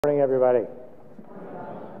Good morning, everybody.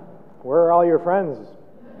 Where are all your friends?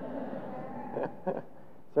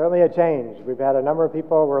 Certainly a change. We've had a number of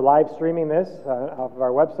people. We're live streaming this off of our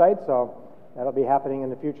website, so that'll be happening in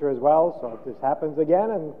the future as well. So if this happens again,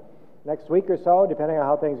 and next week or so, depending on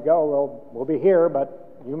how things go, we'll be here,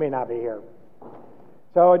 but you may not be here.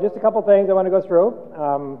 So just a couple things I want to go through.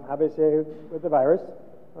 Obviously, with the virus,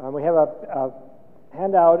 we have a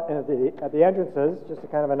handout at the entrances, just a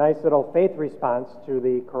kind of a nice little faith response to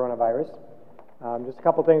the coronavirus. Just a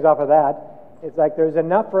couple things off of that. It's like there's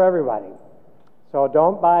enough for everybody. So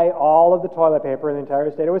don't buy all of the toilet paper in the entire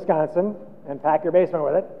state of Wisconsin and pack your basement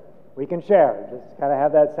with it. We can share. Just kind of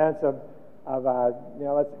have that sense of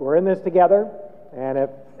we're in this together, and if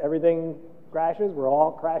everything crashes, we're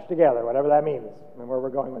all crashed together, whatever that means, and where we're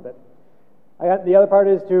going with it. The other part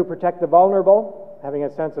is to protect the vulnerable, having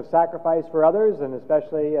a sense of sacrifice for others, and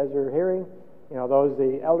especially as you're hearing,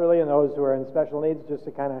 the elderly and those who are in special needs, just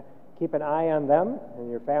to kind of keep an eye on them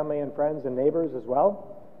and your family and friends and neighbors as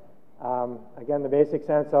well. Again, the basic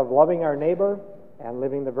sense of loving our neighbor and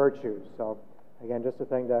living the virtues. So again, just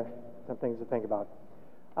some things to think about.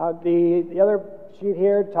 The other sheet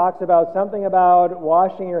here talks about something about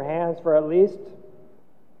washing your hands for at least,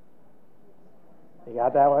 you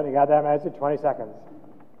got that one? You got that message? 20 seconds.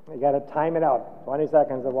 You got to time it out. 20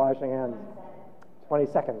 seconds of washing hands. 20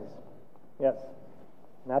 seconds. Yes.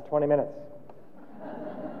 Not 20 minutes.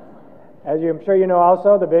 As I'm sure you know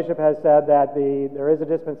also, the bishop has said that there is a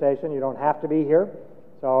dispensation. You don't have to be here.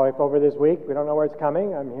 So if over this week, we don't know where it's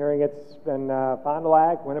coming. I'm hearing it's been Fond du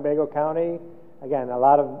Lac, Winnebago County. Again,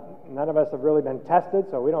 none of us have really been tested,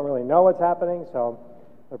 so we don't really know what's happening. So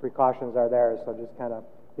the precautions are there. So just kind of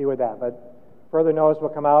be with that. But further notice will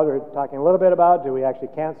come out. We're talking a little bit about, do we actually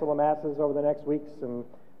cancel the masses over the next weeks, and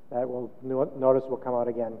notice will come out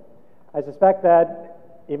again. I suspect that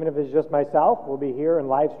even if it's just myself, we'll be here and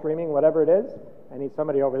live streaming whatever it is. I need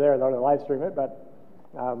somebody over there, though, to live stream it, but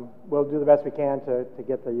we'll do the best we can to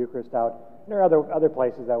get the Eucharist out. There are other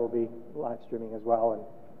places that will be live streaming as well and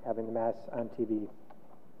having the Mass on TV.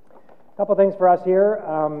 A couple things for us here.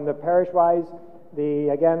 The parish-wise, the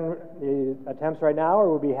attempts right now are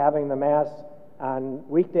we'll be having the Mass on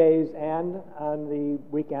weekdays and on the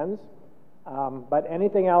weekends. But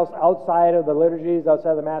anything else outside of the liturgies,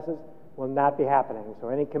 outside of the Masses, will not be happening. So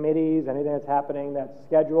any committees, anything that's happening that's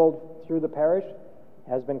scheduled through the parish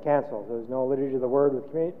has been canceled. There's no liturgy of the word with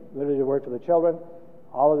community, liturgy of the word for the children.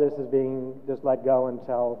 All of this is being just let go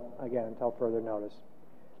until further notice.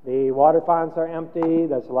 The water fonts are empty.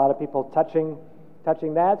 There's a lot of people touching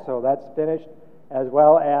that, so that's finished. As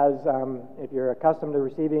well as if you're accustomed to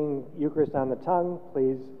receiving Eucharist on the tongue,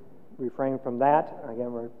 please refrain from that.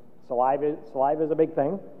 Again, saliva is a big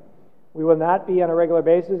thing. We will not be on a regular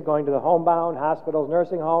basis going to the homebound, hospitals,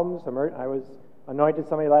 nursing homes. I was anointed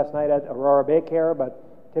somebody last night at Aurora Bay Care,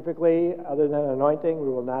 but typically, other than anointing, we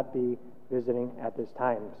will not be visiting at this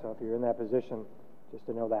time. So if you're in that position, just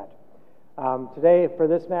to know that. Today, for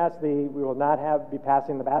this Mass, we will not be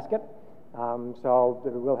passing the basket. So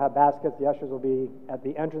we'll have baskets. The ushers will be at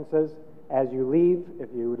the entrances as you leave, if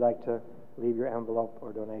you would like to leave your envelope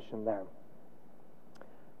or donation there.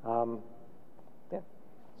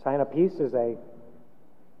 Sign of peace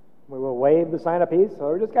we will waive the sign of peace. So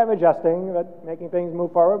we're just kind of adjusting, making things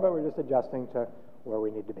move forward, but we're just adjusting to where we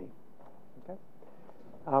need to be. Okay.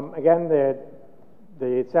 Again,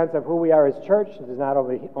 the sense of who we are as church is not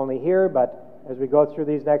only here, but as we go through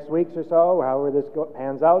these next weeks or so, however this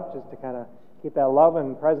pans out, just to kind of keep that love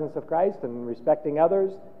and presence of Christ and respecting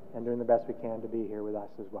others and doing the best we can to be here with us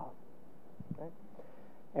as well. Okay?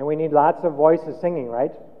 And we need lots of voices singing,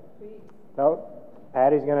 right? So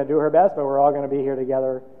Patty's going to do her best, but we're all going to be here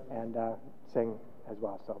together and sing as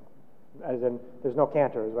well. So, as in, there's no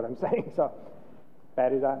cantor is what I'm saying. So,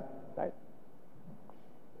 Patty's on, right?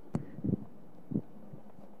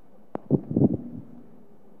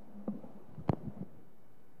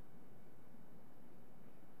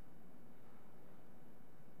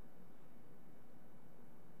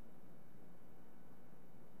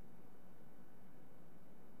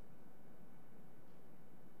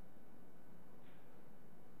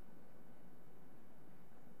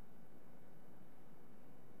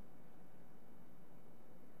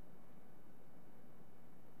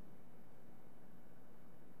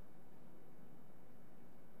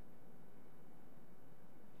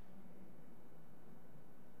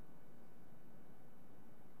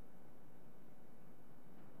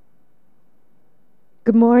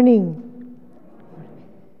 Good morning.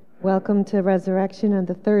 Welcome to Resurrection on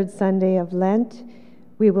the third Sunday of Lent.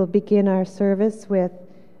 We will begin our service with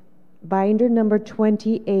binder number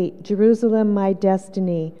 28, Jerusalem, My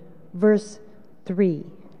Destiny, verse 3.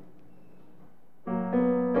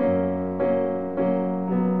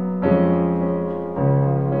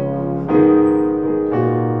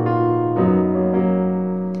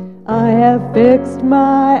 fixed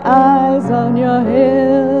my eyes on your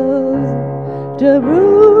hills,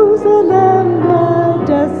 Jerusalem, my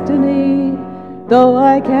destiny. Though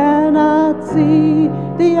I cannot see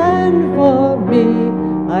the end for me,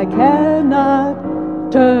 I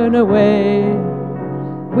cannot turn away.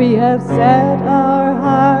 We have set our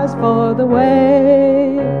hearts for the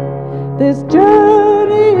way. This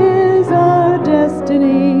journey is our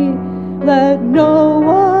destiny. Let no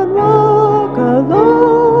one walk alone.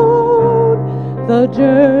 The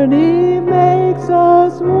journey makes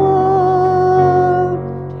us one.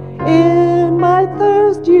 In my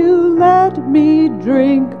thirst you let me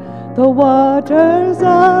drink the waters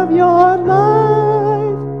of your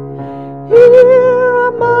life. Here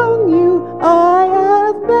among you I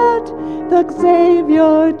have met the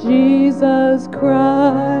Savior Jesus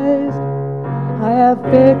Christ. I have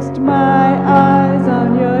fixed my eyes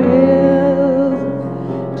on your hills,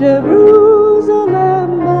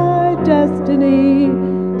 Jerusalem, my destiny.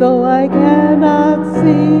 Though I cannot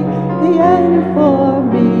see the end for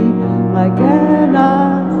me, I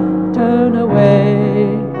cannot turn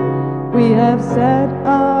away. We have set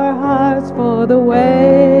our hearts for the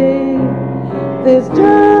way. This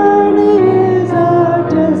journey is our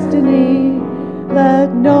destiny.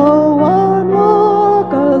 Let no one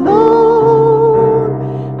walk alone.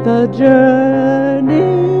 The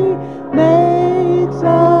journey makes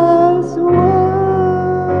us one.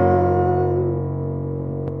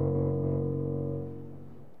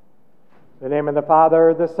 In the name of the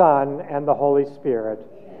Father, the Son, and the Holy Spirit.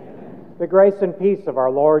 Amen. The grace and peace of our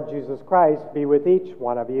Lord Jesus Christ be with each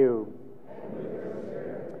one of you.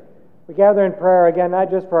 We gather in prayer again, not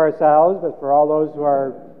just for ourselves, but for all those who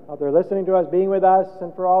are out there listening to us, being with us,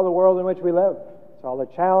 and for all the world in which we live. It's all a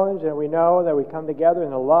challenge, and we know that we come together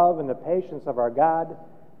in the love and the patience of our God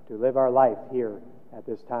to live our life here at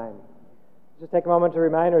this time. Just take a moment to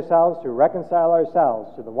remind ourselves to reconcile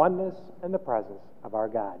ourselves to the oneness and the presence of our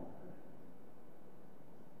God.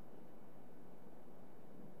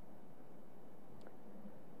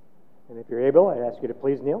 And if you're able, I'd ask you to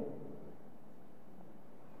please kneel.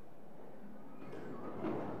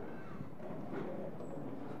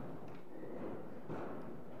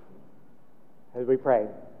 As we pray,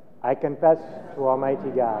 I confess to Almighty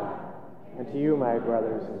God and to you, my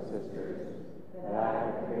brothers and sisters, that I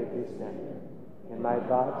have greatly sinned in my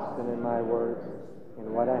thoughts and in my words,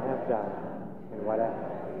 in what I have done and what I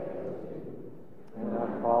have and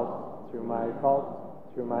of fault, through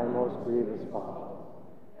my most grievous fault.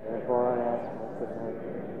 Therefore I ask the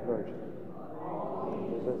Virgin,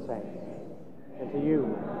 angels and saints, and to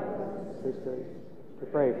you, sisters, to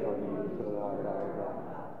pray for me to the Lord our God.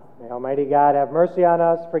 May Almighty God have mercy on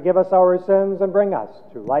us, forgive us our sins, and bring us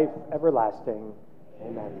to life everlasting.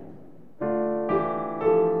 Amen.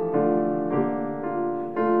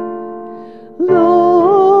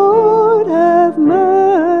 Lord, have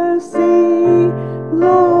mercy.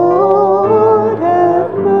 Lord,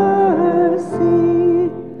 have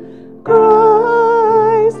mercy.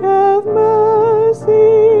 Christ, have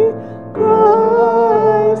mercy.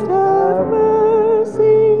 Christ, have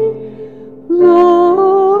mercy.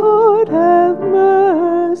 Lord, have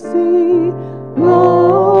mercy.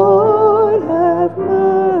 Lord, have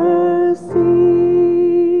mercy.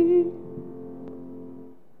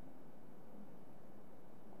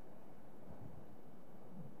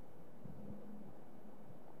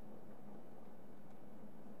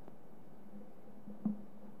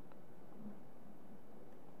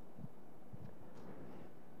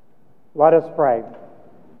 Let us pray.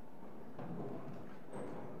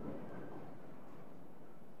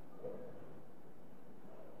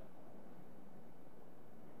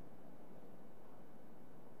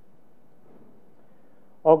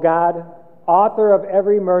 O God, author of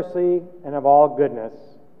every mercy and of all goodness,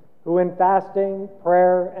 who in fasting,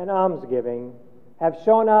 prayer, and almsgiving have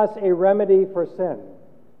shown us a remedy for sin,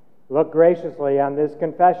 look graciously on this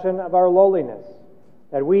confession of our lowliness,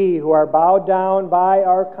 that we who are bowed down by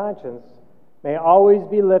our conscience may always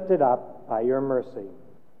be lifted up by your mercy.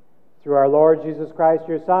 Through our Lord Jesus Christ,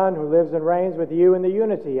 your Son, who lives and reigns with you in the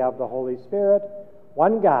unity of the Holy Spirit,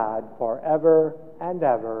 one God, forever and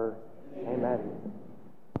ever. Amen.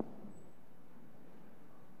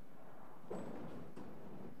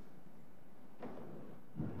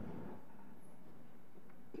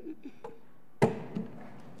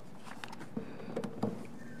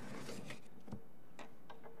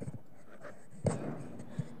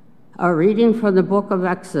 A reading from the book of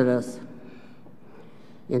Exodus.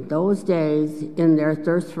 In those days, in their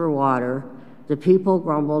thirst for water, the people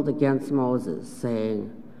grumbled against Moses, saying,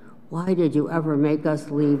 "Why did you ever make us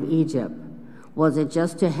leave Egypt? Was it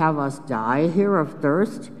just to have us die here of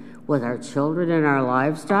thirst? with our children and our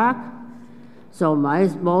livestock? So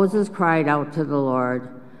Moses cried out to the Lord,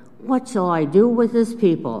 "What shall I do with this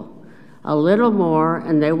people? A little more,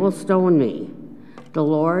 and they will stone me." The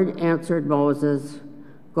Lord answered Moses,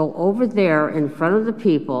 "Go over there in front of the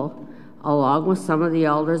people, along with some of the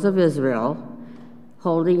elders of Israel,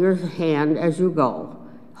 holding in your hand as you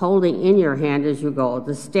go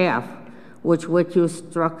the staff which you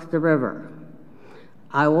struck the river.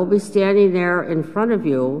 I will be standing there in front of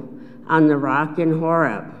you on the rock in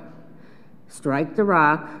Horeb. Strike the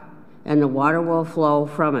rock, and the water will flow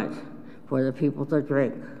from it for the people to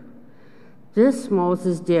drink." This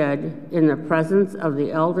Moses did in the presence of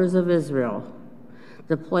the elders of Israel.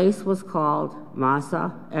 The place was called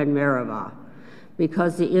Massah and Meribah,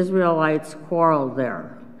 because the Israelites quarreled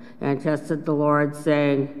there and tested the Lord,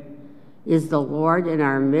 saying, "Is the Lord in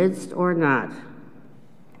our midst or not?"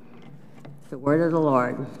 The word of the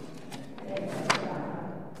Lord.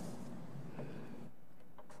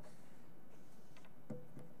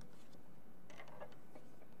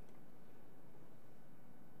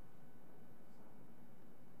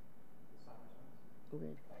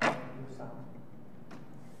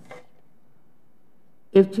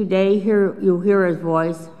 If today you hear his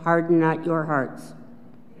voice, harden not your hearts.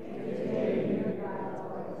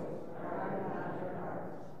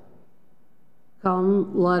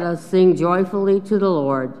 Come, let us sing joyfully to the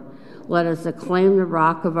Lord. Let us acclaim the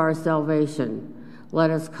rock of our salvation. Let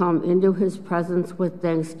us come into his presence with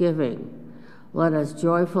thanksgiving. Let us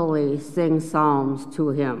joyfully sing psalms to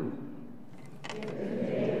him.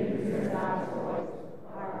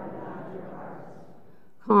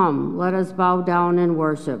 Come, let us bow down and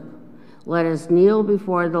worship. Let us kneel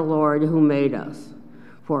before the Lord who made us.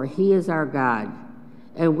 For he is our God,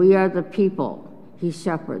 and we are the people he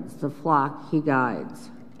shepherds, the flock he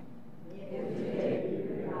guides.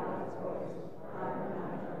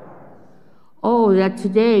 Oh, that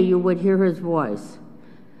today you would hear his voice.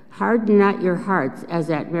 Harden not your hearts as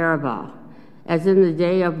at Meribah, as in the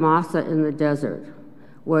day of Massah in the desert,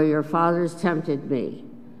 where your fathers tempted me.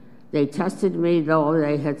 They tested me, though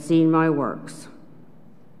they had seen my works.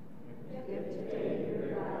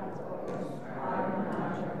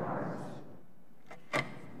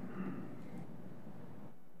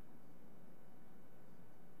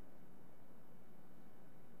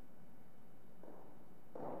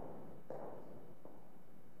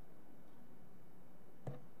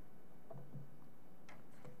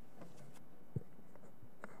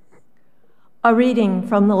 A reading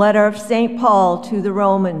from the letter of St. Paul to the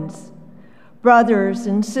Romans. Brothers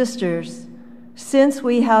and sisters, since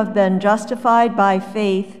we have been justified by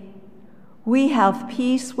faith, we have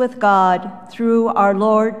peace with God through our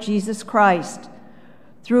Lord Jesus Christ,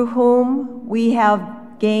 through whom we have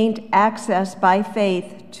gained access by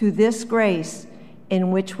faith to this grace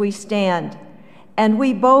in which we stand, and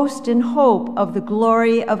we boast in hope of the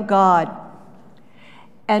glory of God.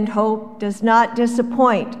 And hope does not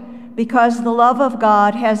disappoint, because the love of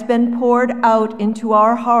God has been poured out into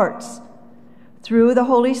our hearts through the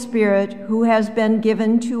Holy Spirit who has been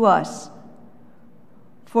given to us.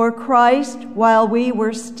 For Christ, while we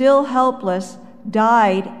were still helpless,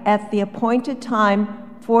 died at the appointed time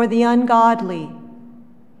for the ungodly.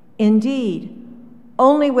 Indeed,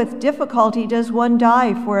 only with difficulty does one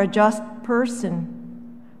die for a just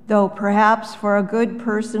person, though perhaps for a good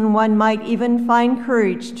person one might even find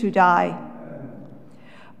courage to die.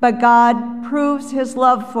 But God proves his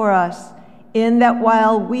love for us in that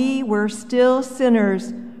while we were still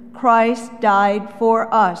sinners, Christ died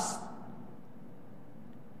for us.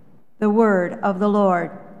 The word of the Lord.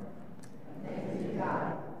 Thanks be to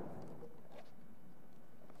God.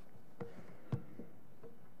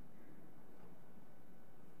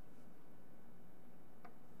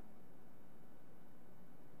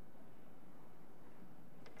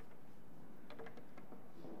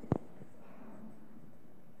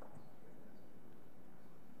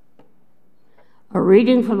 A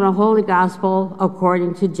reading from the Holy Gospel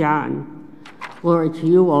according to John. Glory to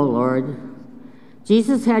you, O Lord.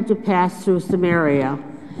 Jesus had to pass through Samaria,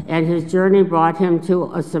 and his journey brought him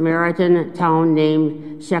to a Samaritan town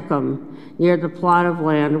named Shechem, near the plot of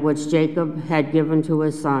land which Jacob had given to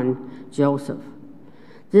his son, Joseph.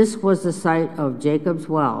 This was the site of Jacob's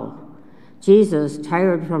well. Jesus,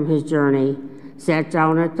 tired from his journey, sat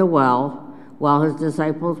down at the well while his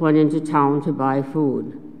disciples went into town to buy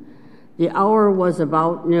food. The hour was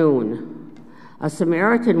about noon. A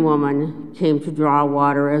Samaritan woman came to draw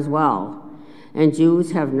water as well, and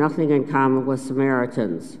Jews have nothing in common with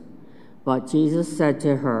Samaritans. But Jesus said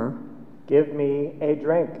to her, "Give me a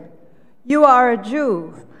drink." You are a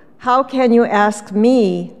Jew. How can you ask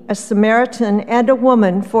me, a Samaritan and a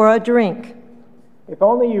woman, for a drink? If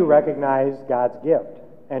only you recognize God's gift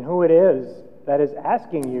and who it is that is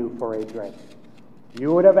asking you for a drink.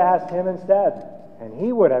 You would have asked him instead, and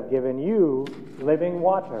he would have given you living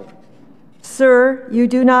water. Sir, you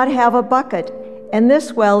do not have a bucket, and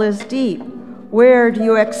this well is deep. Where do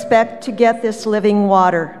you expect to get this living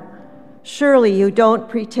water? Surely you don't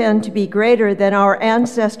pretend to be greater than our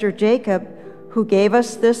ancestor Jacob, who gave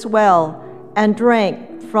us this well and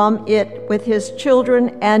drank from it with his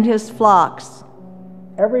children and his flocks.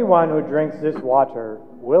 Everyone who drinks this water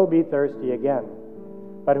will be thirsty again.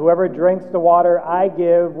 But whoever drinks the water I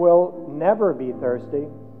give will never be thirsty.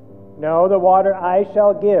 No, the water I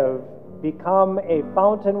shall give become a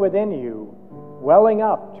fountain within you, welling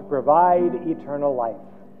up to provide eternal life.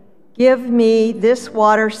 Give me this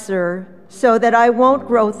water, sir, so that I won't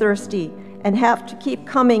grow thirsty and have to keep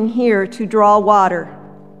coming here to draw water.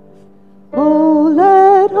 Oh,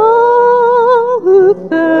 let all who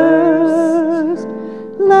thirst,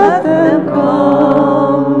 let them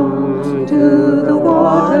come to the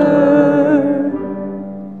water.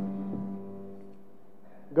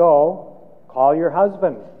 Go, call your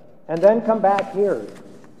husband, and then come back here.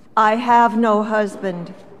 I have no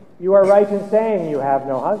husband. You are right in saying you have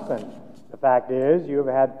no husband. The fact is, you have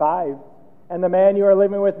had 5, and the man you are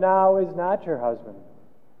living with now is not your husband.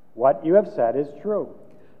 What you have said is true.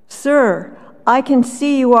 Sir, I can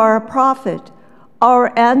see you are a prophet.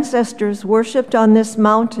 Our ancestors worshipped on this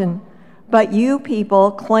mountain, but you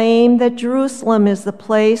people claim that Jerusalem is the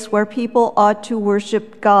place where people ought to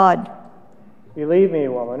worship God. Believe me,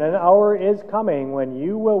 woman, an hour is coming when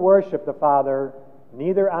you will worship the Father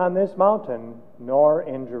neither on this mountain nor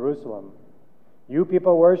in Jerusalem. You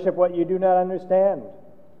people worship what you do not understand,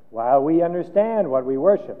 while we understand what we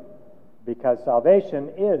worship, because salvation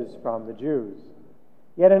is from the Jews.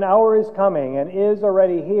 Yet an hour is coming and is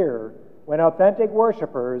already here when authentic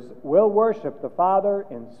worshipers will worship the Father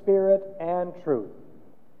in spirit and truth.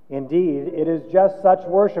 Indeed, it is just such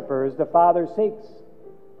worshipers the Father seeks.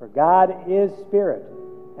 For God is spirit,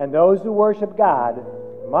 and those who worship God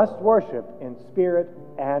must worship in spirit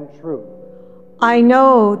and truth. I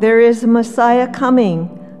know there is a Messiah coming,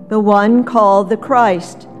 the one called the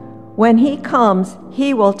Christ. When he comes,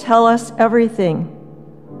 he will tell us everything.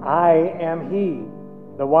 I am he,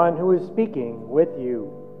 the one who is speaking with you.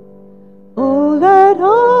 Oh, let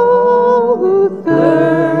all who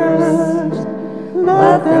thirst,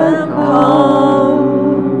 let them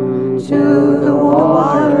come to the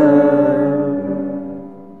water.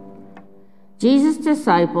 Jesus'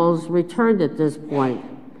 disciples returned at this point,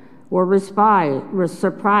 were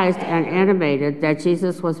surprised and animated that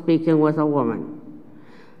Jesus was speaking with a woman.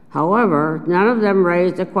 However, none of them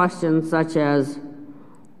raised a question such as,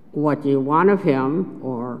 "What do you want of him?"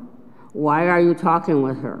 or "Why are you talking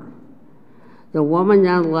with her?" The woman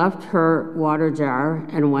then left her water jar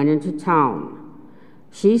and went into town.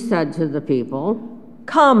 She said to the people,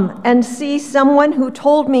 "Come and see someone who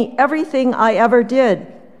told me everything I ever did.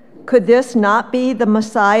 Could this not be the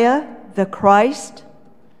Messiah, the Christ?"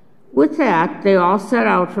 With that, they all set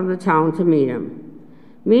out from the town to meet him.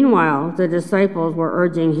 Meanwhile, the disciples were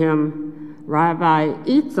urging him, "Rabbi,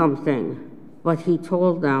 eat something." But he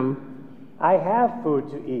told them, I have food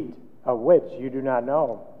to eat, of which you do not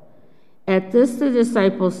know. At this, the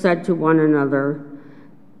disciples said to one another,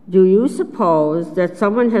 "Do you suppose that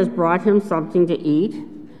someone has brought him something to eat?"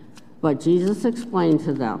 But Jesus explained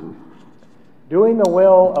to them, Doing the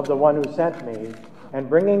will of the one who sent me and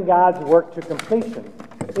bringing God's work to completion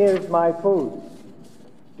is my food.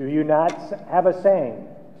 Do you not have a saying,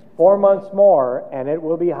 4 months more and it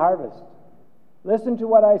will be harvest? Listen to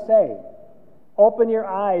what I say. Open your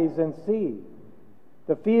eyes and see.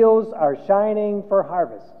 The fields are shining for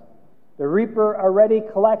harvest. The reaper already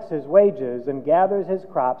collects his wages and gathers his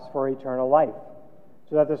crops for eternal life,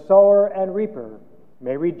 so that the sower and reaper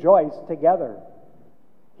may rejoice together.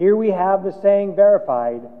 Here we have the saying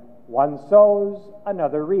verified, one sows,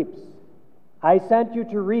 another reaps. I sent you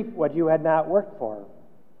to reap what you had not worked for.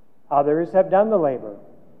 Others have done the labor,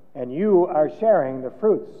 and you are sharing the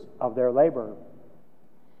fruits of their labor.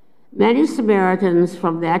 Many Samaritans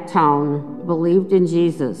from that town believed in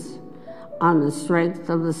Jesus on the strength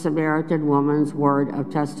of the Samaritan woman's word of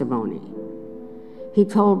testimony. He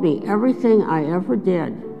told me everything I ever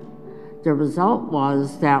did. The result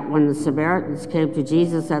was that when the Samaritans came to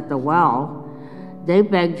Jesus at the well, they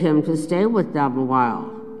begged him to stay with them a while.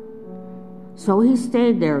 So he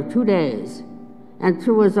stayed there 2 days, and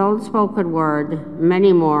through his own spoken word,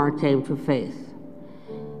 many more came to faith.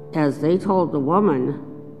 As they told the woman,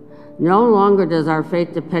 "No longer does our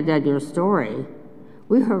faith depend on your story.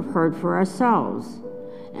 We have heard for ourselves,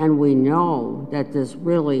 and we know that this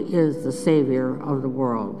really is the Savior of the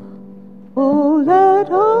world. Oh,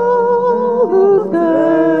 let all who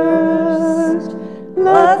thirst,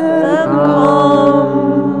 let them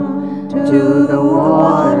come to the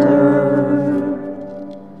water.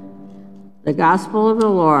 The Gospel of the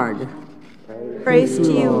Lord. Praise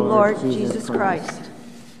to you, Lord Jesus Christ.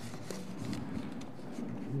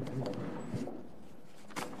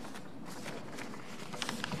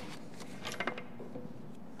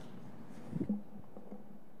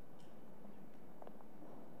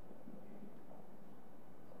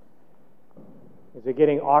 Is it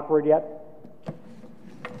getting awkward yet?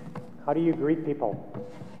 How do you greet people?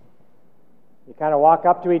 You kind of walk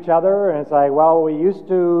up to each other and it's like, well, we used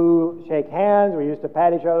to shake hands, we used to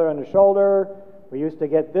pat each other on the shoulder, we used to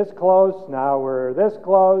get this close, now we're this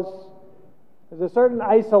close. There's a certain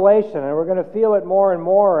isolation, and we're going to feel it more and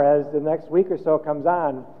more as the next week or so comes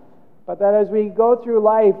on. But that as we go through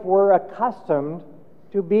life, we're accustomed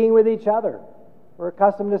to being with each other. We're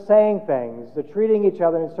accustomed to saying things, to treating each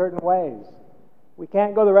other in certain ways. We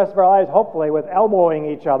can't go the rest of our lives, hopefully, with elbowing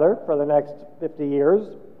each other for the next 50 years.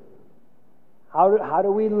 How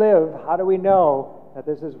do we live? How do we know that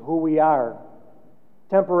this is who we are?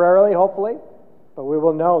 Temporarily, hopefully, but we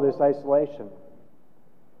will know this isolation.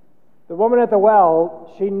 The woman at the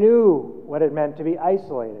well, she knew what it meant to be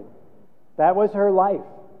isolated. That was her life.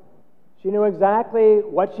 She knew exactly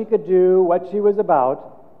what she could do, what she was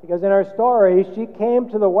about, because in our story, she came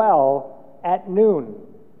to the well at noon,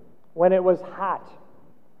 when it was hot.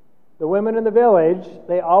 The women in the village,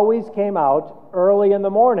 they always came out early in the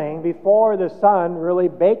morning before the sun really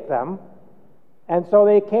baked them. And so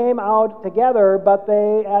they came out together, but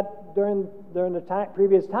during the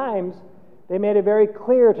previous times, they made it very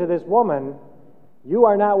clear to this woman, you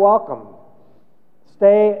are not welcome.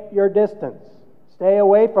 Stay your distance. Stay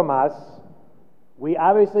away from us. We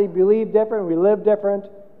obviously believe different. We live different.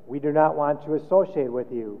 We do not want to associate with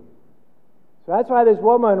you. So that's why this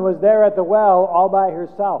woman was there at the well all by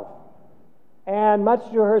herself. And much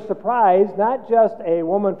to her surprise, not just a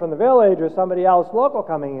woman from the village or somebody else local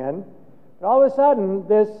coming in, but all of a sudden,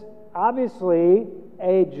 this obviously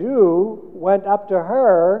a Jew went up to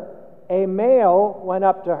her, a male went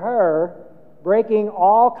up to her, breaking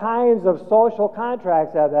all kinds of social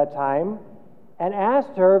contracts at that time, and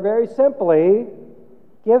asked her very simply,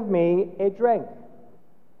 give me a drink.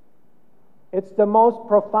 It's the most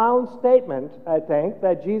profound statement, I think,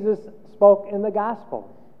 that Jesus spoke in the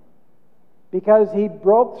gospel. Because he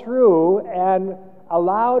broke through and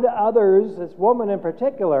allowed others, this woman in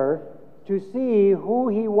particular, to see who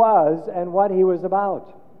he was and what he was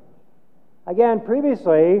about. Again,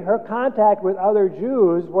 previously, her contact with other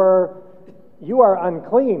Jews were, you are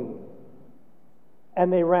unclean,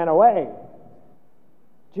 and they ran away.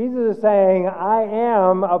 Jesus is saying, I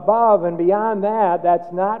am above and beyond that.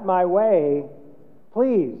 That's not my way.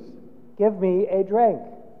 Please, give me a drink.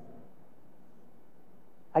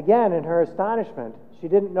 Again, in her astonishment, she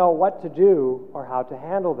didn't know what to do or how to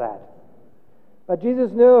handle that. But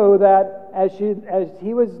Jesus knew that as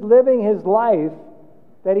he was living his life,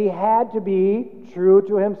 that he had to be true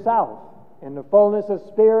to himself. In the fullness of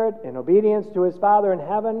spirit, in obedience to his Father in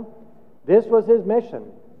heaven, this was his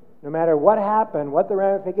mission. No matter what happened, what the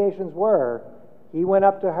ramifications were, he went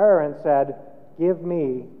up to her and said, give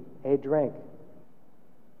me a drink.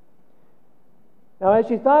 Now, as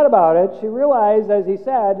she thought about it, she realized, as he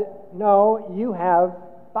said, no, you have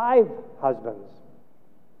 5 husbands.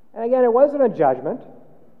 And again, it wasn't a judgment.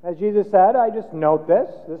 As Jesus said, I just note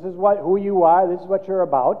this. This is who you are. This is what you're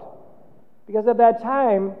about. Because at that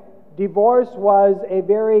time, divorce was a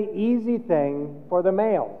very easy thing for the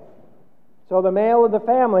male. So the male of the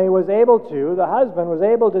family was able to, the husband was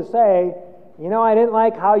able to say, you know, I didn't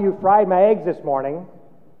like how you fried my eggs this morning.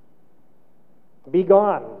 Be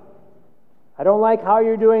gone. I don't like how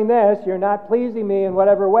you're doing this. You're not pleasing me in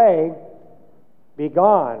whatever way. Be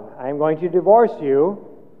gone. I'm going to divorce you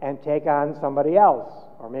and take on somebody else,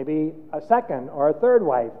 or maybe a second or a third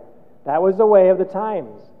wife. That was the way of the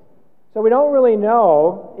times. So we don't really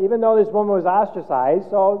know, even though this woman was ostracized,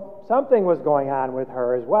 so something was going on with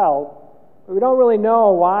her as well. But we don't really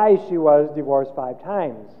know why she was divorced 5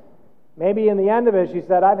 times. Maybe in the end of it, she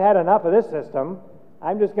said, I've had enough of this system.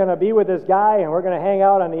 I'm just going to be with this guy, and we're going to hang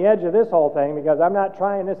out on the edge of this whole thing because I'm not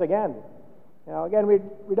trying this again. You know, again,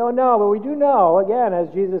 we don't know, but we do know, again, as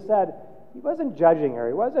Jesus said, he wasn't judging her.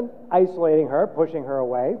 He wasn't isolating her, pushing her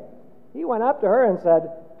away. He went up to her and said,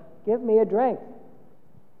 give me a drink,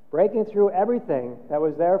 breaking through everything that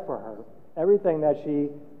was there for her, everything that she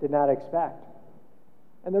did not expect.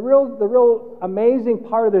 And the real amazing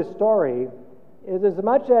part of this story is as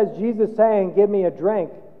much as Jesus saying, give me a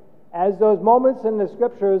drink, as those moments in the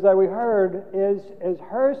scriptures that we heard is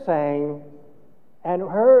her saying and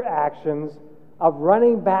her actions of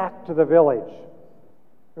running back to the village.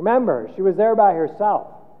 Remember, she was there by herself.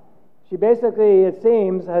 She basically, it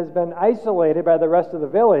seems, has been isolated by the rest of the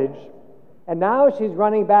village, and now she's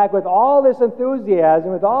running back with all this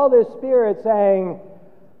enthusiasm, with all this spirit, saying,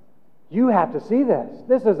 you have to see this.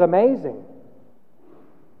 This is amazing.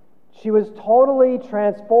 She was totally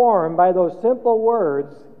transformed by those simple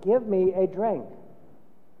words, give me a drink.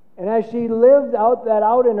 And as she lived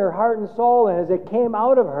out in her heart and soul, and as it came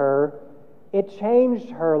out of her, it changed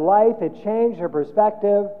her life, it changed her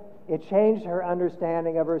perspective, it changed her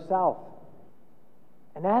understanding of herself.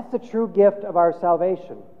 And that's the true gift of our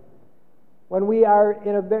salvation. When we are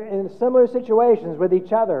in similar situations with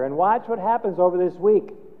each other, and watch what happens over this week,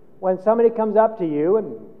 when somebody comes up to you,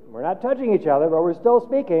 and we're not touching each other, but we're still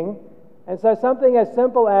speaking, and says something as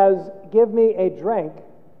simple as, give me a drink,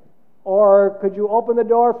 or could you open the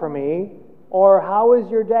door for me, or how is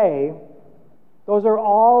your day? Those are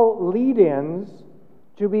all lead-ins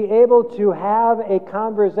to be able to have a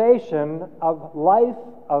conversation of life,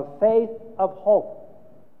 of faith, of hope.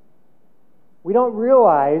 We don't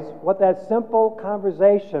realize what that simple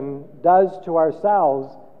conversation does to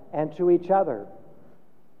ourselves and to each other.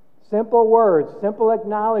 Simple words, simple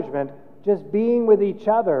acknowledgement, just being with each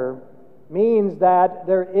other means that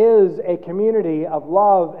there is a community of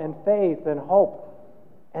love and faith and hope.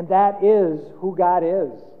 And that is who God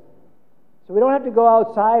is. So we don't have to go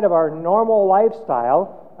outside of our normal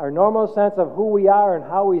lifestyle, our normal sense of who we are and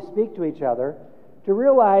how we speak to each other, to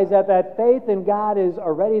realize that that faith in God is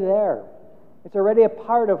already there. It's already a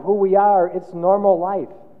part of who we are. It's normal life.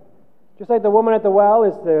 Just like the woman at the well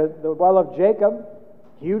is the well of Jacob,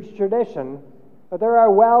 huge tradition, but there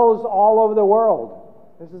are wells all over the world.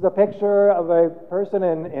 This is a picture of a person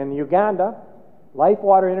in Uganda. Life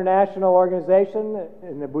Water International Organization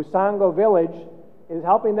in the Busango village is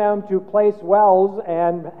helping them to place wells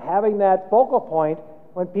and having that focal point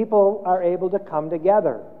when people are able to come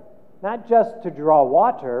together. Not just to draw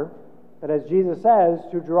water, but as Jesus says,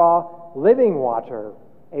 to draw living water,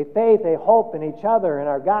 a faith, a hope in each other and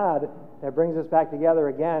our God that brings us back together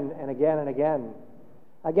again and again and again.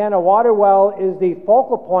 Again, a water well is the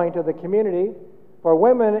focal point of the community. For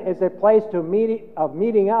women, it's a place of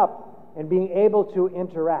meeting up and being able to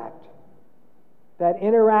interact. That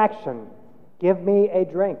interaction, give me a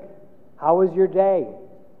drink. How was your day?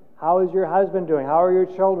 How is your husband doing? How are your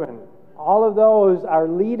children? All of those are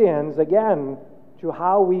lead-ins, again, to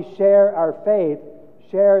how we share our faith,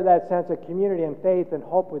 share that sense of community and faith and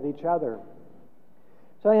hope with each other.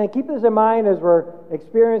 So I'm going to keep this in mind as we're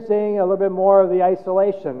experiencing a little bit more of the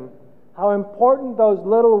isolation, how important those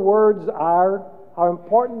little words are, how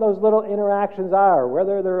important those little interactions are,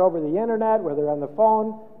 whether they're over the internet, whether on the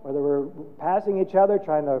phone, whether we're passing each other,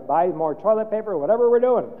 trying to buy more toilet paper, whatever we're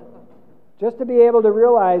doing. Just to be able to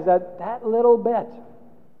realize that that little bit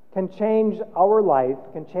can change our life,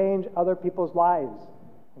 can change other people's lives.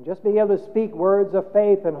 And just being able to speak words of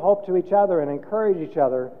faith and hope to each other and encourage each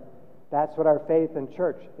other, that's what our faith in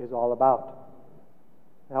church is all about.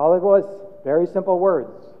 And all it was, very simple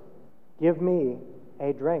words. Give me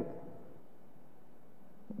a drink.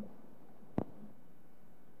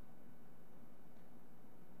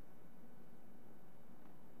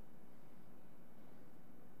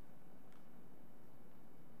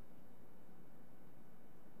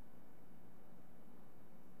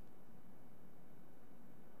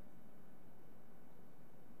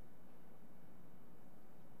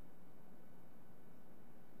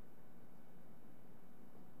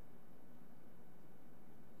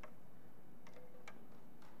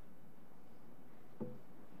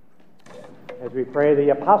 As we pray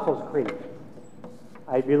the Apostles' Creed,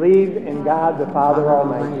 I believe in God the Father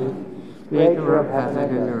Almighty, creator of heaven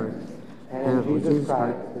and earth, and in Jesus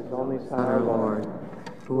Christ, his only Son, our Lord,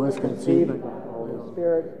 who was conceived by the Holy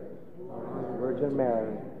Spirit, of the Virgin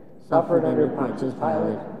Mary, suffered under Pontius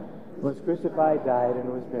Pilate, was crucified, died, and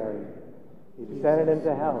was buried. He descended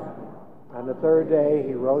into hell. On the third day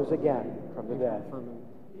he rose again from the dead.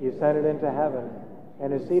 He ascended into heaven,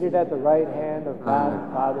 and is seated at the right hand of God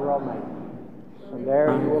the Father Almighty. From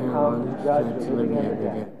there he will come to judge the living and the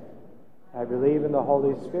dead. I believe in the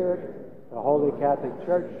Holy Spirit, the Holy Catholic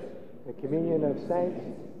Church, the communion of saints,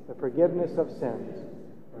 the forgiveness of sins,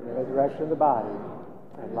 and the resurrection of the body,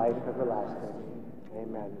 and life everlasting.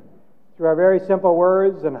 Amen. Through our very simple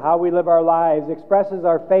words and how we live our lives expresses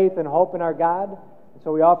our faith and hope in our God. And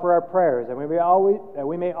so we offer our prayers, and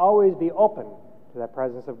we may always be open to the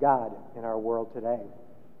presence of God in our world today.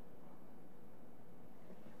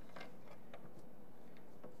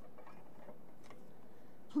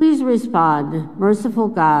 Please respond, merciful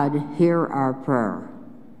God, hear our prayer.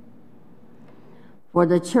 For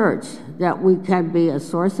the church, that we can be a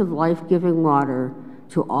source of life-giving water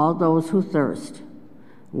to all those who thirst,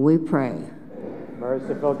 we pray.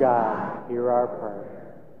 Merciful God, hear our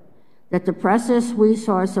prayer. That the precious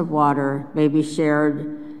resource of water may be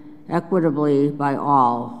shared equitably by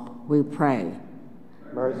all, we pray.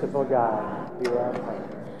 Merciful God, hear our prayer.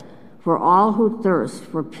 For all who thirst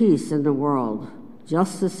for peace in the world,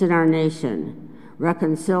 justice in our nation,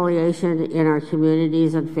 reconciliation in our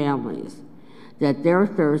communities and families, that their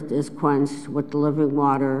thirst is quenched with the living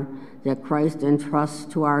water that Christ entrusts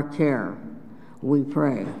to our care, we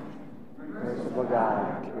pray. Merciful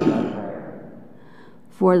God, hear our prayer.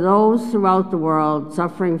 For those throughout the world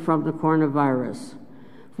suffering from the coronavirus,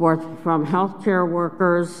 from healthcare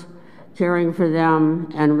workers caring for them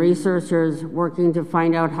and researchers working to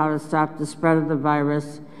find out how to stop the spread of the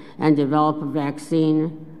virus and develop a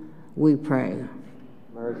vaccine, we pray.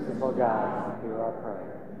 Merciful God, hear our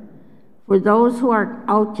prayer. For those who are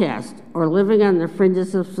outcast or living on the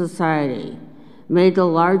fringes of society, may the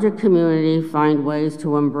larger community find ways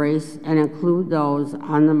to embrace and include those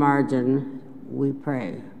on the margin, we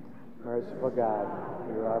pray. Merciful God,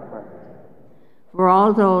 hear our prayer. For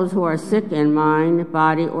all those who are sick in mind,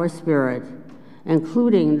 body, or spirit,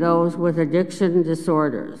 including those with addiction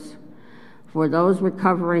disorders, for those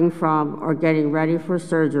recovering from or getting ready for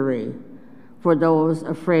surgery, for those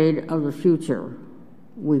afraid of the future,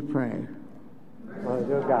 we pray.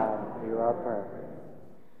 Merciful God, hear our prayer.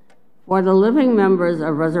 For the living members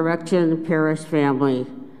of Resurrection Parish family,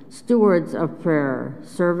 stewards of prayer,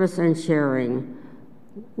 service, and sharing,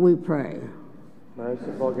 we pray.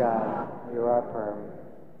 Merciful God, hear our prayer.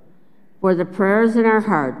 For the prayers in our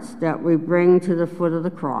hearts that we bring to the foot of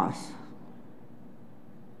the cross,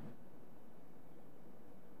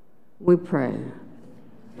 we pray.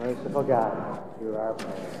 Merciful God, hear our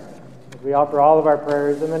prayer. As we offer all of our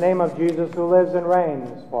prayers in the name of Jesus, who lives and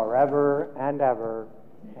reigns forever and ever.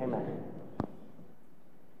 Amen.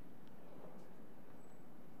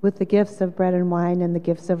 With the gifts of bread and wine and the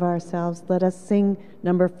gifts of ourselves, let us sing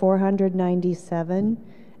number 497,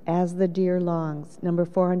 As the Deer Longs, number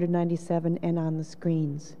 497, and on the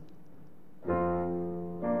screens.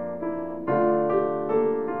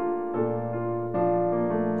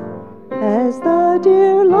 As the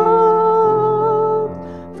deer longs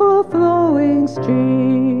for flowing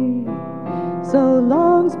stream, so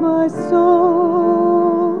longs my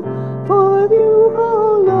soul for you,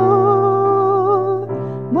 O Lord.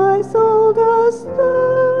 My soul does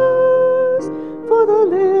thirst for the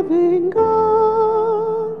living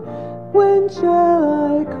God. When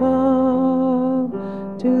shall I come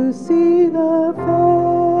to see the face?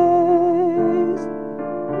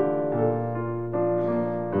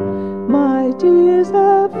 My tears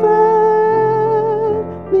have fed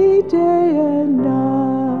me day and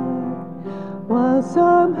night, while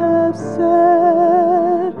some have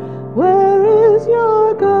said, where is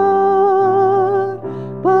your God?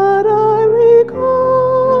 But I recall,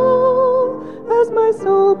 as my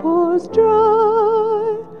soul pours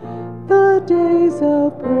dry, the days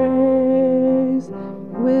of praise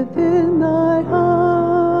within thy house.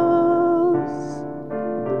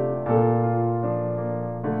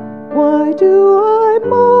 Why do I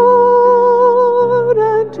mourn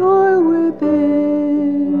and toil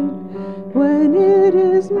within, when it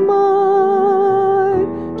is mine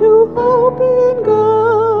to hope in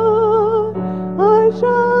God? I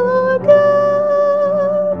shall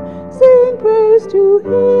again sing praise to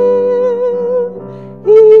him.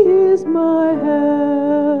 He is my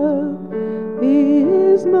help, he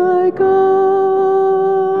is my God.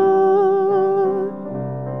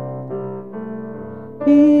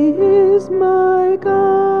 He is my God.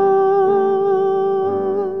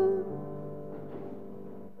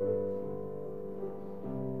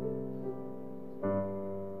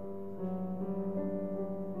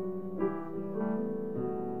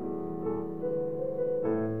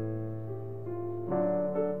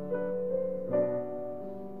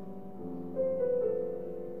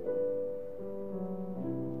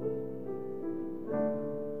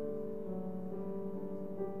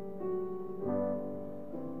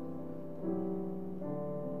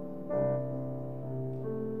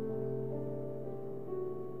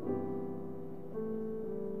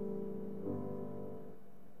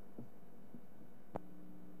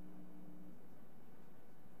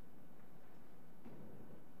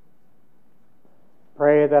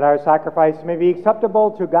 Pray that our sacrifice may be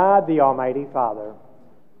acceptable to God, the Almighty Father.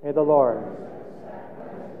 May the Lord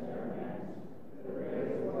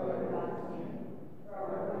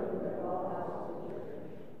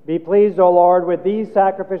Be pleased, O Lord, with these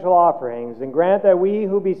sacrificial offerings, and grant that we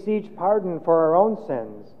who beseech pardon for our own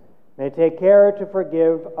sins may take care to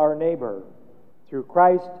forgive our neighbor. Through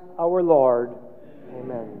Christ our Lord.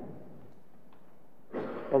 Amen.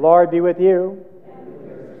 The Lord be with you.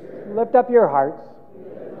 Lift up your hearts,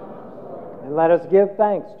 and let us give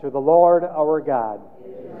thanks to the Lord our God.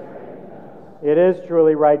 It is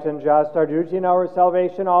truly right and just, our duty and our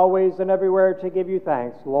salvation, always and everywhere to give you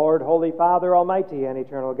thanks, Lord, Holy Father, Almighty and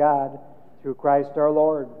eternal God, through Christ our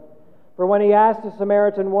Lord. For when he asked a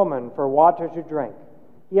Samaritan woman for water to drink,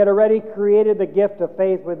 he had already created the gift of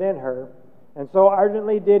faith within her, and so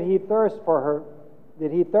ardently did he thirst for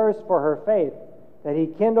her faith, that he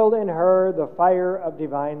kindled in her the fire of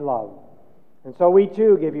divine love. And so we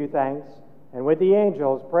too give you thanks, and with the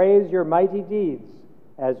angels praise your mighty deeds,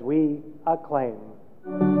 as we acclaim.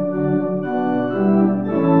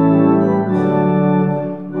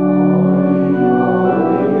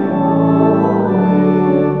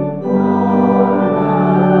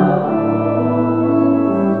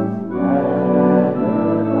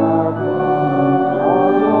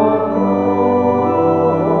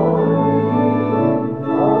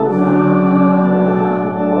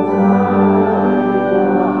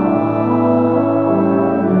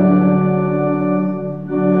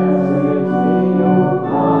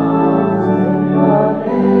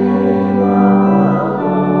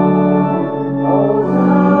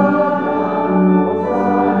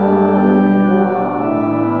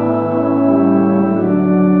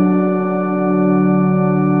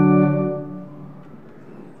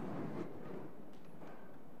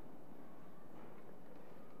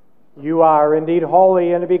 You are indeed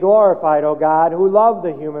holy and to be glorified, O God, who love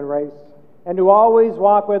the human race and who always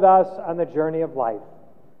walk with us on the journey of life.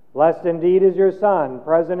 Blessed indeed is your Son,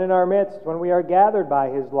 present in our midst when we are gathered by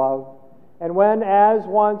his love, and when, as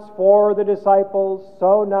once for the disciples,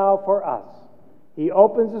 so now for us, he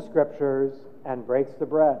opens the Scriptures and breaks the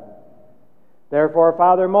bread. Therefore,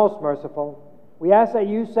 Father most merciful, we ask that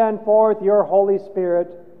you send forth your Holy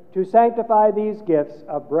Spirit to sanctify these gifts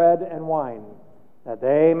of bread and wine, that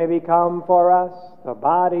they may become for us the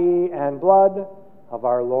body and blood of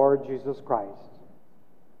our Lord Jesus Christ.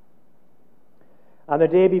 On the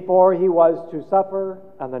day before he was to suffer,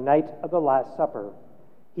 on the night of the Last Supper,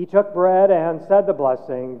 he took bread and said the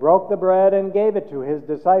blessing, broke the bread and gave it to his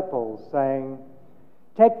disciples, saying,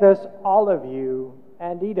 "Take this, all of you,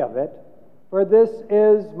 and eat of it, for this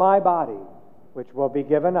is my body, which will be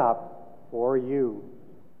given up for you."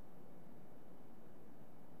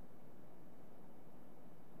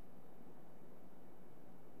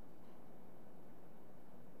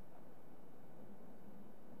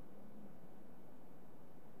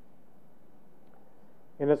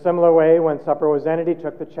 In a similar way, when supper was ended, he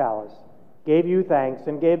took the chalice, gave you thanks,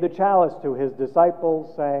 and gave the chalice to his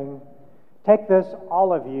disciples, saying, "Take this,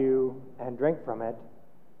 all of you, and drink from it,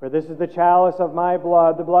 for this is the chalice of my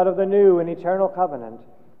blood, the blood of the new and eternal covenant,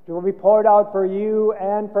 which will be poured out for you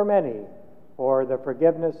and for many for the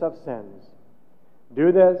forgiveness of sins.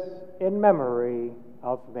 Do this in memory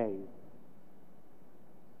of me."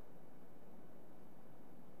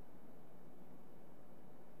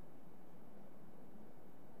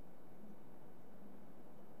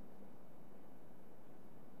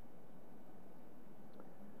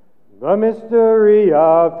 The mystery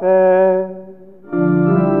of faith.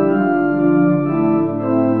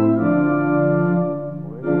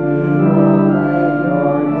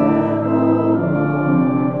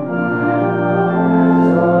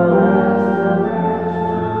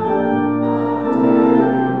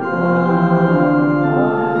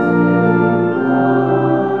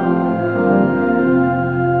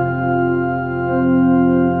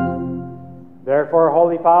 Therefore,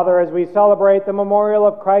 Holy Father, as we celebrate the memorial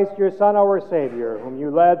of Christ, your Son, our Savior, whom you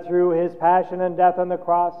led through his passion and death on the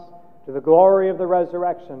cross to the glory of the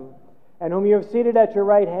resurrection, and whom you have seated at your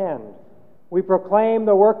right hand, we proclaim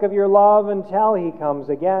the work of your love until he comes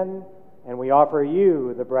again, and we offer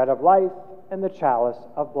you the bread of life and the chalice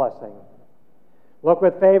of blessing. Look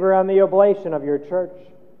with favor on the oblation of your church,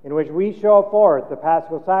 in which we show forth the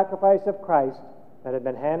paschal sacrifice of Christ that had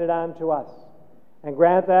been handed on to us. And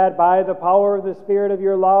grant that by the power of the Spirit of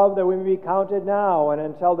your love that we may be counted now and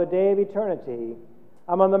until the day of eternity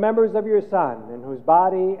among the members of your Son, in whose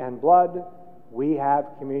body and blood we have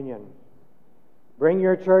communion. Bring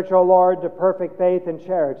your church, O Lord, to perfect faith and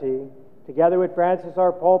charity, together with Francis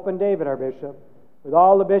our Pope and David our Bishop, with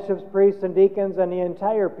all the bishops, priests, and deacons, and the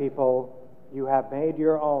entire people you have made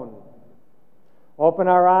your own. Open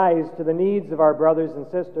our eyes to the needs of our brothers and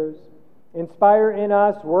sisters. Inspire in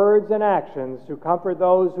us words and actions to comfort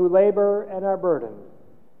those who labor and are burdened.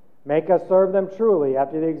 Make us serve them truly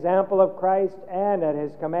after the example of Christ and at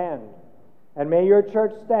his command. And may your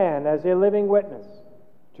church stand as a living witness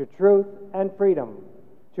to truth and freedom,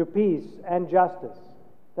 to peace and justice,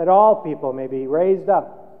 that all people may be raised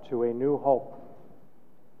up to a new hope.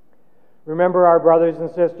 Remember our brothers and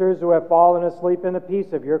sisters who have fallen asleep in the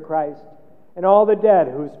peace of your Christ, and all the dead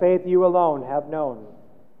whose faith you alone have known.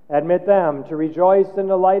 Admit them to rejoice in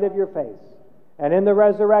the light of your face, and in the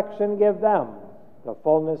resurrection give them the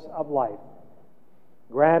fullness of life.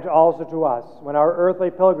 Grant also to us, when our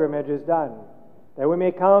earthly pilgrimage is done, that we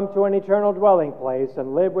may come to an eternal dwelling place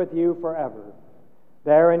and live with you forever.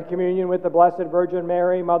 There, in communion with the Blessed Virgin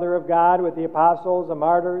Mary, Mother of God, with the apostles and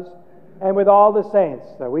martyrs, and with all the saints,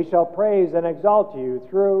 that we shall praise and exalt you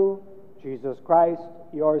through Jesus Christ,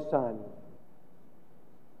 your Son.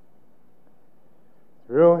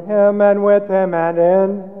 Through him and with him and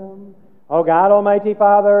in him, O God, Almighty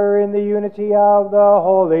Father, in the unity of the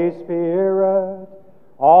Holy Spirit,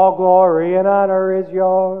 all glory and honor is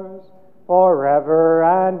yours forever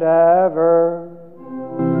and ever.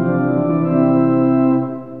 Amen.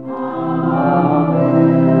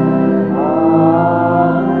 Amen. Amen.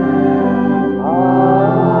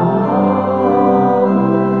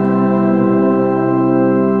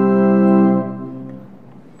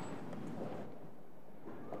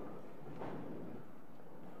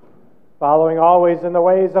 Following always in the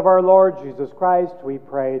ways of our Lord Jesus Christ, we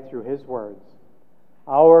pray through his words.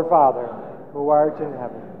 Our Father, who art in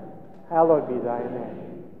heaven, hallowed be thy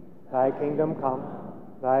name. Thy kingdom come,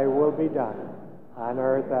 thy will be done, on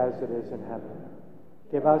earth as it is in heaven.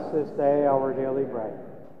 Give us this day our daily bread,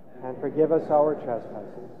 and forgive us our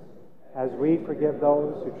trespasses, as we forgive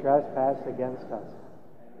those who trespass against us.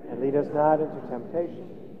 And lead us not into temptation,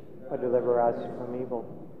 but deliver us from evil.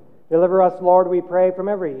 Deliver us, Lord, we pray, from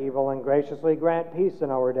every evil, and graciously grant peace in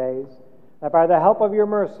our days, that by the help of your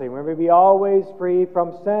mercy we may be always free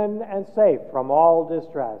from sin and safe from all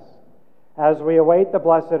distress, as we await the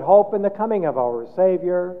blessed hope and the coming of our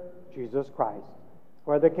Savior, Jesus Christ.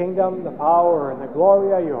 For the kingdom, the power, and the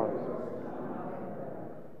glory are yours.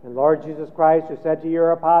 And Lord Jesus Christ, who said to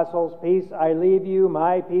your apostles, "Peace I leave you,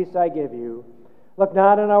 my peace I give you," look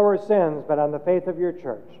not on our sins, but on the faith of your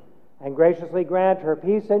church, and graciously grant her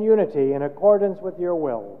peace and unity in accordance with your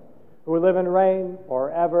will, who live and reign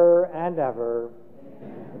forever and ever.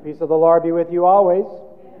 Amen. The peace of the Lord be with you always.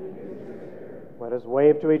 Let us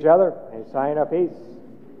wave to each other a sign of peace.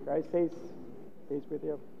 Christ's peace. Peace with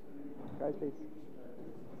you. Christ's peace.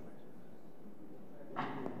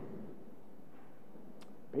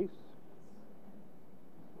 Peace.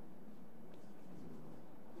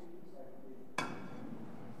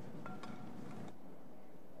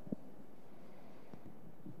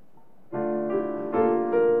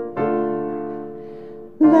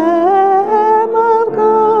 Lamb of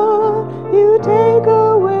God, you take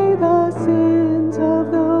away the sins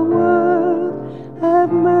of the world.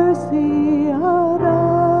 Have mercy on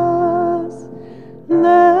us.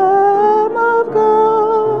 Lamb of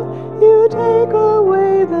God, you take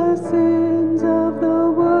away the sins of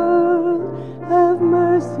the world. Have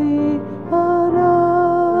mercy on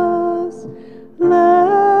us.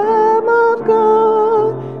 Lamb of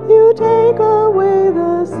God, you take away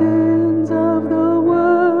the sins of the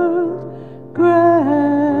world.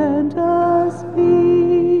 Grant us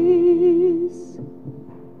peace.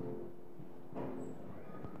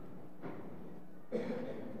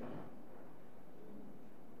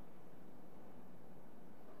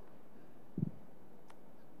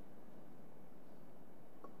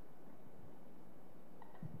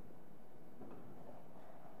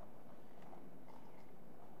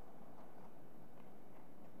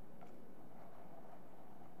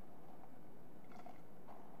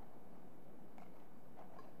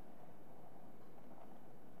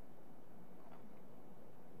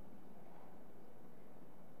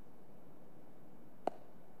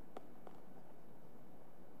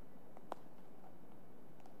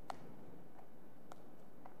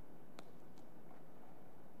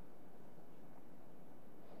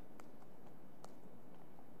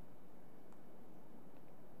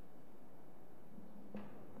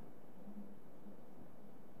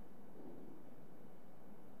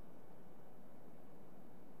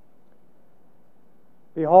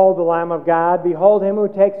 Behold the Lamb of God, behold him who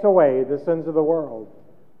takes away the sins of the world.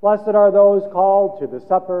 Blessed are those called to the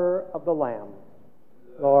supper of the Lamb.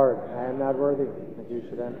 Lord, I am not worthy that you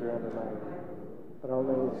should enter under my roof, but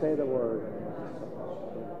only say the word.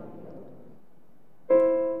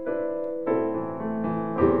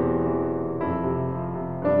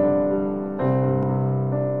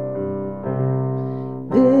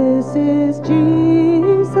 This is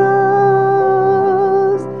Jesus,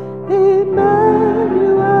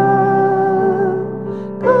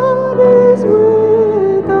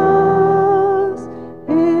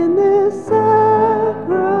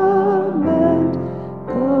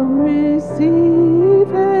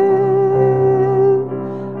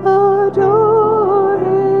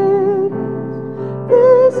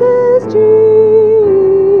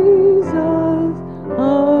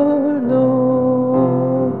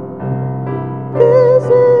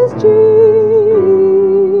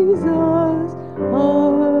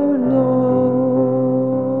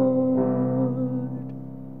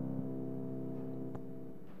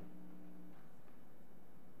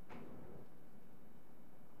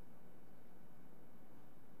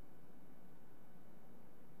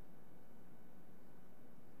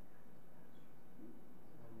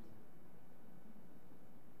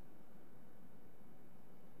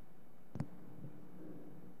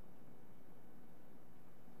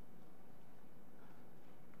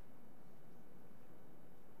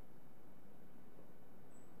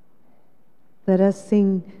 Let us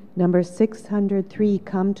sing number 603,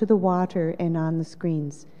 Come to the Water, and on the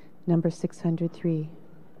screens, number 603.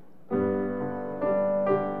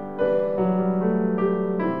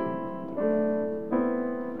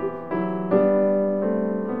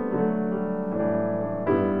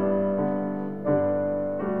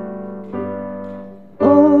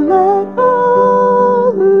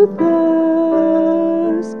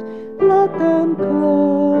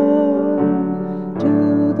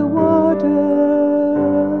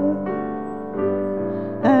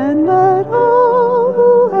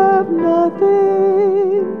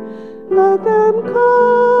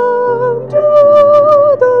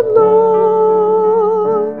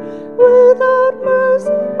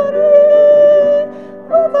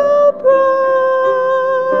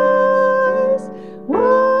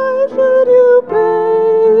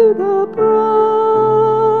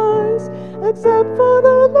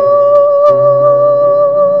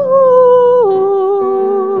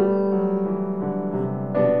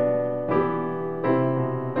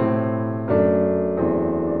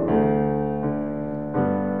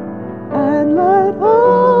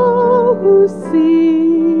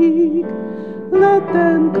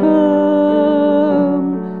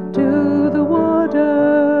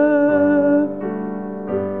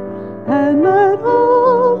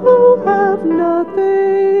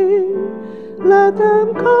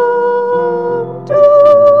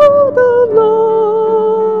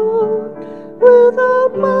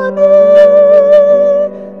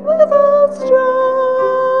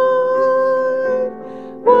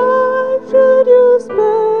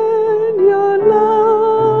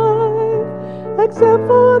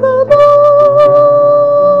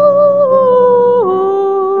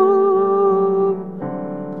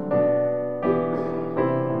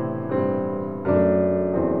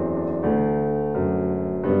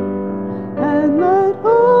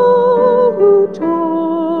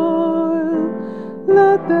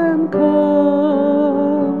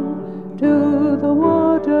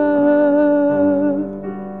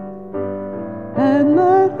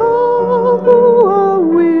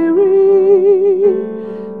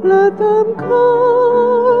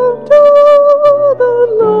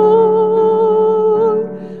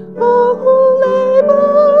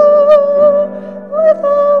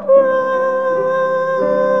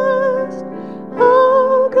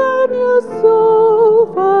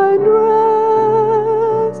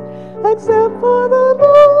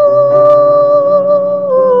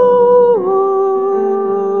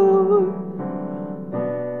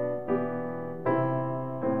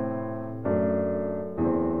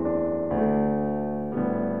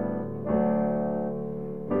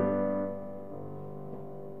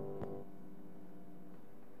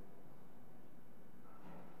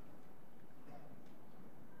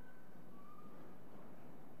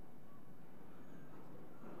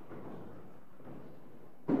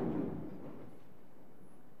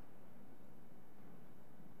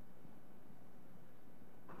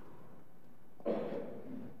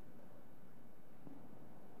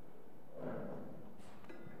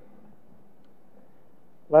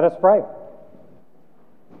 Let us pray.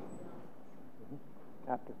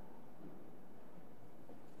 After.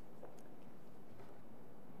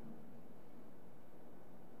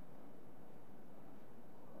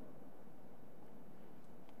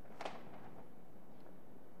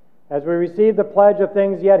 As we receive the pledge of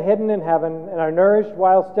things yet hidden in heaven and are nourished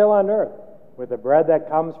while still on earth with the bread that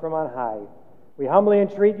comes from on high, we humbly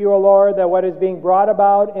entreat you, O Lord, that what is being brought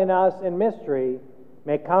about in us in mystery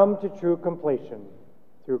may come to true completion.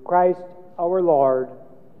 Through Christ our Lord.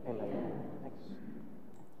 Amen. Thanks.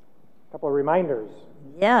 A couple of reminders.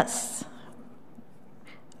 Yes.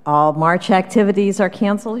 All March activities are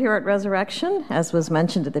canceled here at Resurrection, as was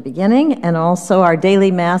mentioned at the beginning, and also our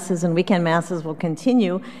daily masses and weekend masses will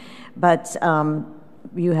continue, but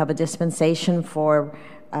you have a dispensation for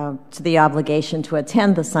to the obligation to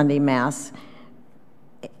attend the Sunday Mass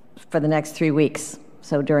for the next 3 weeks,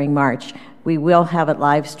 so during March. We will have it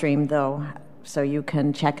live streamed, though, so you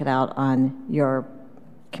can check it out on your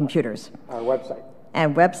computers. Our website.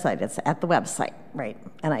 And website, it's at the website, right.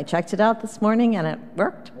 And I checked it out this morning, and it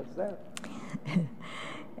worked. It's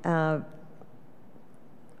there.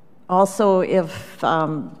 Also, if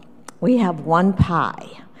we have one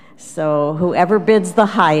pie, so whoever bids the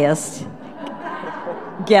highest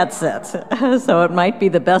gets it. So it might be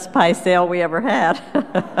the best pie sale we ever had.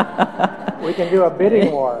 We can do a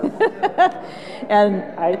bidding war. And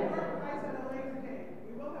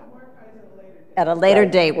at a later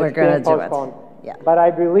date, we're going to do it. Yeah. But I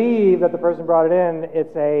believe that the person brought it in,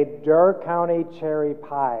 it's a Door County cherry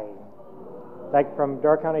pie. Like from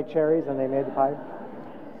Door County cherries, and they made the pie.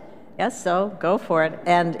 Yes, so go for it.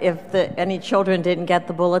 And if any children didn't get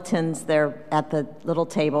the bulletins, they're at the little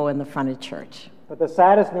table in the front of church. But the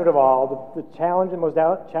saddest news of all, the challenge and most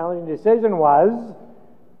challenging decision was,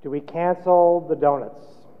 do we cancel the donuts?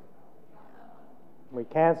 We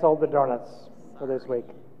canceled the donuts for this week.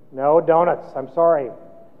 No donuts, I'm sorry,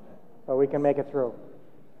 but we can make it through.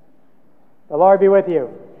 The Lord be with you.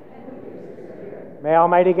 May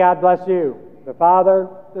Almighty God bless you, the Father,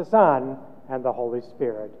 the Son, and the Holy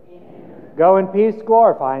Spirit. Amen. Go in peace,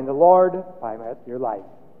 glorifying the Lord by your life.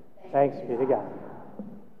 Thanks be to God.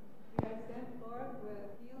 We have sent forth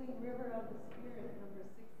with Healing River of the Spirit, number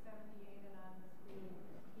 678, and on the screen,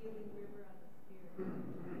 Healing River of the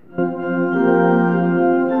Spirit.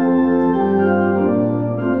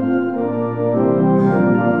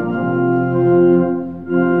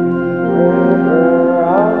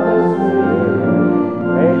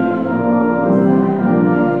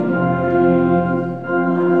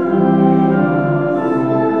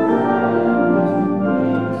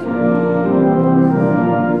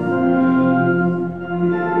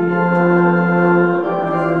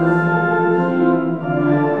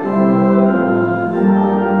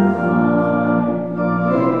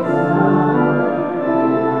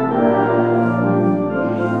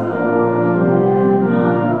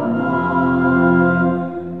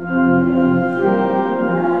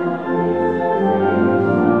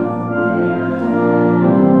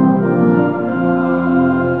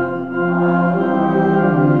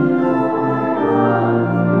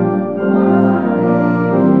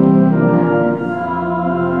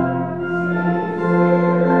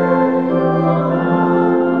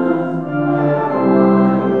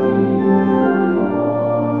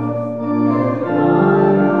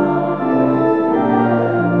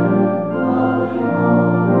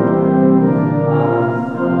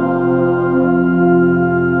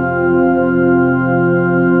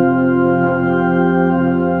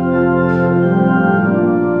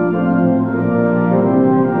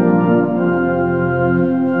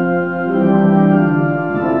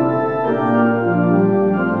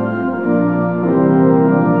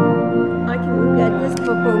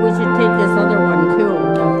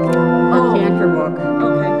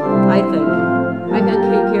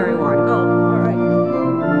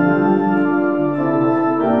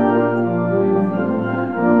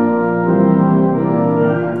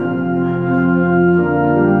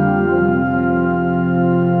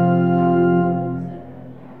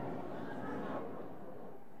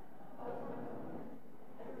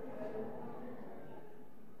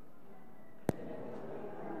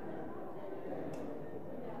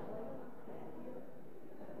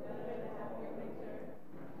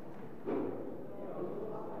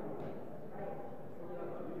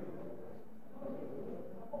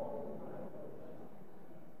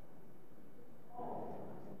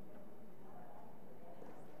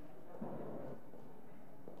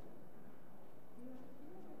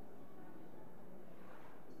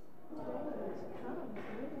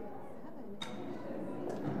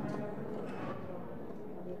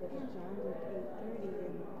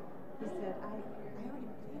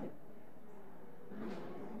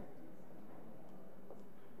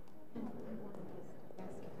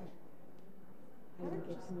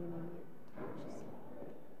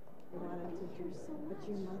 But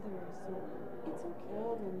your mother is so it's okay.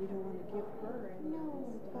 Old and you don't want to give her any. No,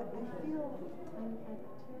 but I feel I'm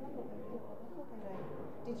terrible. I feel awful that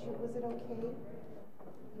was it okay?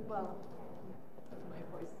 Well, my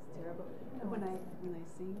voice is terrible. No. When I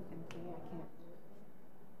sing and play, I can't do it.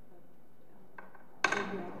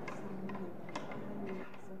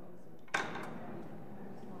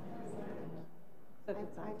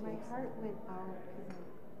 My heart went out because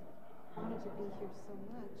I wanted to be here so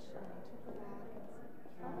much, and I took it back.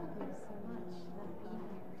 It's troubled me so much not being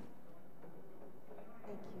here.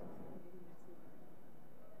 Thank you.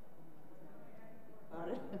 Got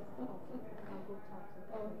it. I'll go talk to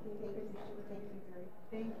them. Okay. Thank you, Gary.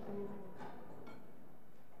 Thank you.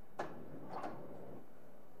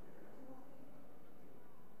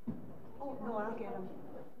 Oh, no, I'll get them.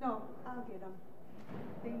 No, I'll get them.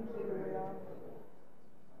 Thank you.